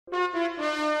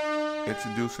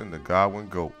Introducing the Godwin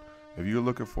GOAT. If you're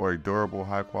looking for a durable,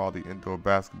 high-quality indoor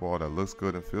basketball that looks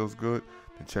good and feels good,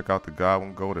 then check out the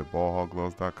Godwin GOAT at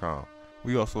ballhawkgloves.com.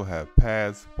 We also have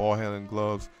pads, ball handling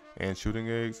gloves, and shooting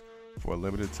aids. For a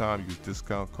limited time, use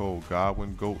discount code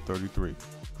GODWINGOAT33.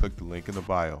 Click the link in the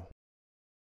bio.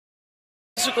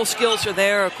 Physical skills are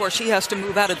there. Of course, he has to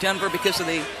move out of Denver because of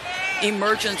the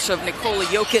emergence of Nikola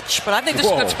Jokic, but I think this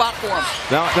is a good spot for him.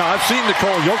 Now I've seen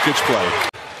Nikola Jokic play.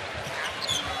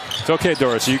 It's okay,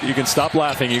 Doris. You can stop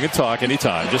laughing. You can talk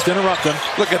anytime. Just interrupt them.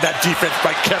 Look at that defense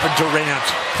by Kevin Durant.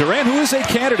 Durant, who is a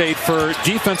candidate for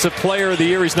Defensive Player of the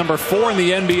Year. He's number 4 in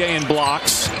the NBA in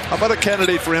blocks. How about a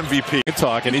candidate for MVP? You can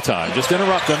talk anytime. Just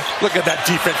interrupt them. Look at that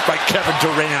defense by Kevin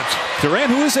Durant. Durant,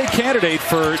 who is a candidate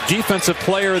for Defensive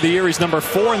Player of the Year. He's number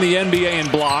 4 in the NBA in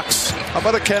blocks. How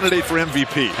about a candidate for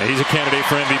MVP? He's a candidate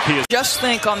for MVP. Just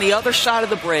think on the other side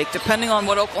of the break, depending on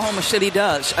what Oklahoma City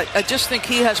does, I just think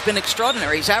he has been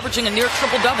extraordinary. He's averaging a near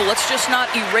triple-double. Let's just not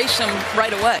erase him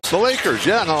right away. The Lakers,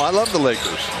 yeah, no, I love the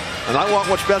Lakers. And I want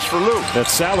what's best for Luke. That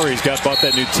salary's got about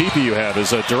that new teepee you have.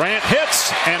 As Durant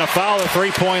hits and a foul, a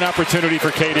three-point opportunity for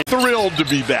KD. Thrilled to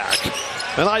be back.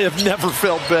 And I have never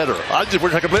felt better. I just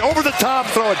wish I could play over the top,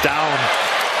 throw it down.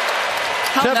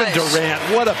 How Kevin nice. Durant,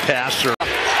 what a passer.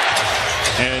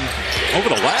 And over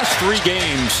the last 3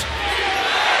 games,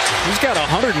 he's got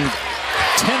 110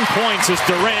 points as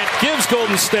Durant gives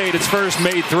Golden State its first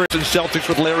made 3. And Celtics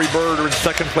with Larry Bird are in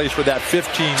second place with that 15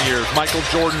 years. Michael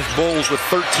Jordan's Bulls with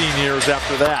 13 years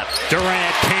after that.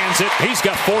 Durant cans it. He's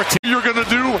got 14. You're going to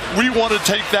do, we want to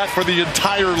take that for the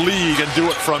entire league and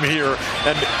do it from here.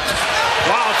 And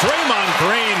wow, Draymond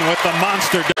Green with the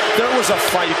monster. There was a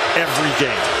fight every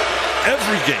game.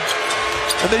 Every game.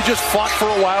 And they just fought for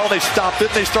a while. They stopped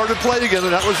it. And they started playing again,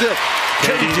 and that was it.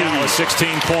 KD now with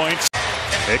 16 points.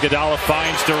 Iguodala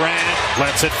finds Durant,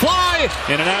 lets it fly,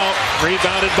 in and out,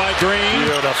 rebounded by Green.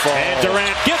 Beautiful. And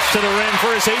Durant gets to the rim for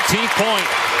his 18th point.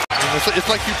 It's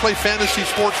like you play fantasy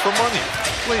sports for money.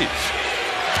 Please.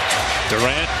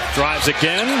 Durant drives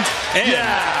again. And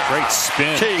yeah. Great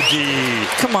spin. KD.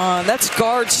 Come on, that's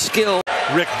guard skill.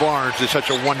 Rick Barnes did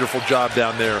such a wonderful job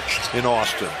down there in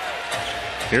Austin.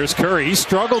 Here's Curry. He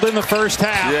struggled in the first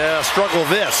half. Yeah, struggle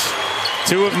this.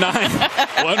 2 of 9.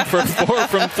 1 for 4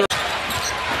 from 3.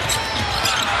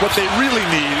 What they really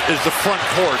need is the front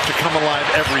court to come alive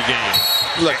every game.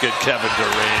 Look at Kevin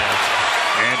Durant.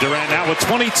 And Durant now with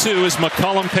 22 as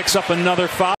McCollum picks up another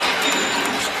foul.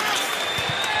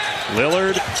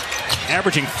 Lillard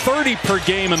averaging 30 per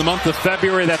game in the month of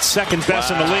February. That's second best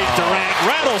in the league. Durant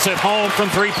rattles it home from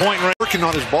 3-point range. Working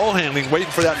on his ball handling, waiting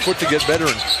for that foot to get better.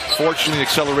 And fortunately,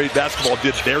 Accelerate Basketball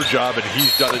did their job, and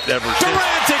he's done it ever since.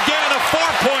 Durant again, a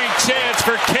 4-point chance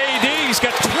for KD. He's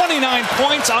got 29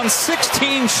 points on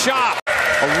 16 shots.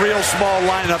 A real small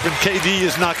lineup, and KD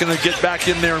is not going to get back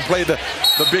in there and play the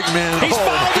big man. He's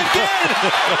fouled again.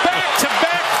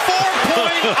 Back-to-back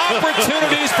 4-point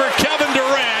opportunities for Kevin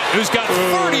Durant, who's got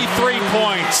 33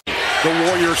 points. The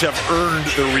Warriors have earned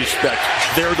the respect.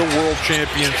 They're the world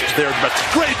champions. They're the best.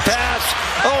 Great pass.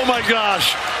 Oh, my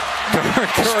gosh.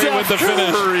 Curry with the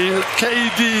finish. Curry,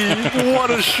 KD, what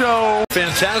a show.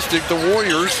 Fantastic. The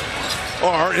Warriors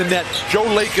are in that Joe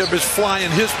Lacob is flying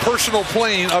his personal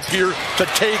plane up here to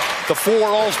take the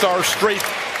 4 All-Stars straight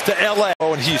to L.A.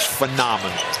 Oh, and he's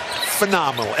phenomenal.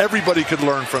 Phenomenal. Everybody could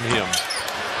learn from him.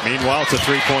 Meanwhile, it's a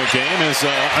 3-point game as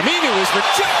Aminu is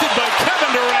rejected by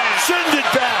Kevin Durant. Send it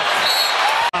back.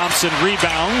 Thompson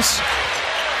rebounds.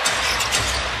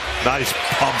 Nice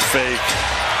pump fake.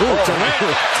 Ooh, Durant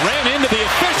ran into the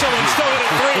official and still hit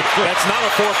a 3. That's not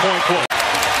a 4-point play.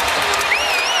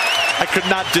 I could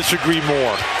not disagree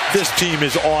more. This team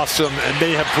is awesome, and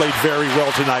they have played very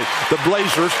well tonight. The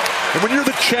Blazers, and when you're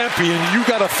the champion, you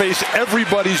got to face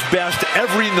everybody's best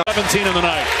every night. 17 in the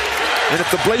night. And if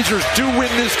the Blazers do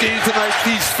win this game tonight,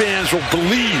 these fans will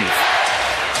believe.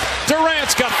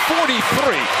 Durant's got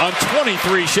 43 on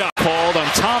 23 shots called on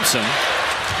Thompson.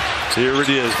 Here it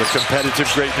is, the competitive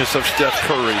greatness of Steph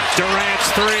Curry. Durant's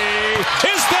 3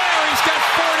 is there. He's got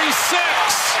 46.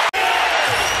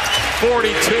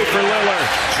 42 for Lillard.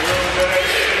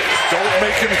 Don't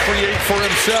make him create for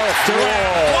himself.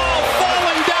 Durant, while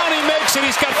falling down, he makes it.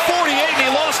 He's got 48 and he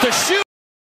lost a shoot.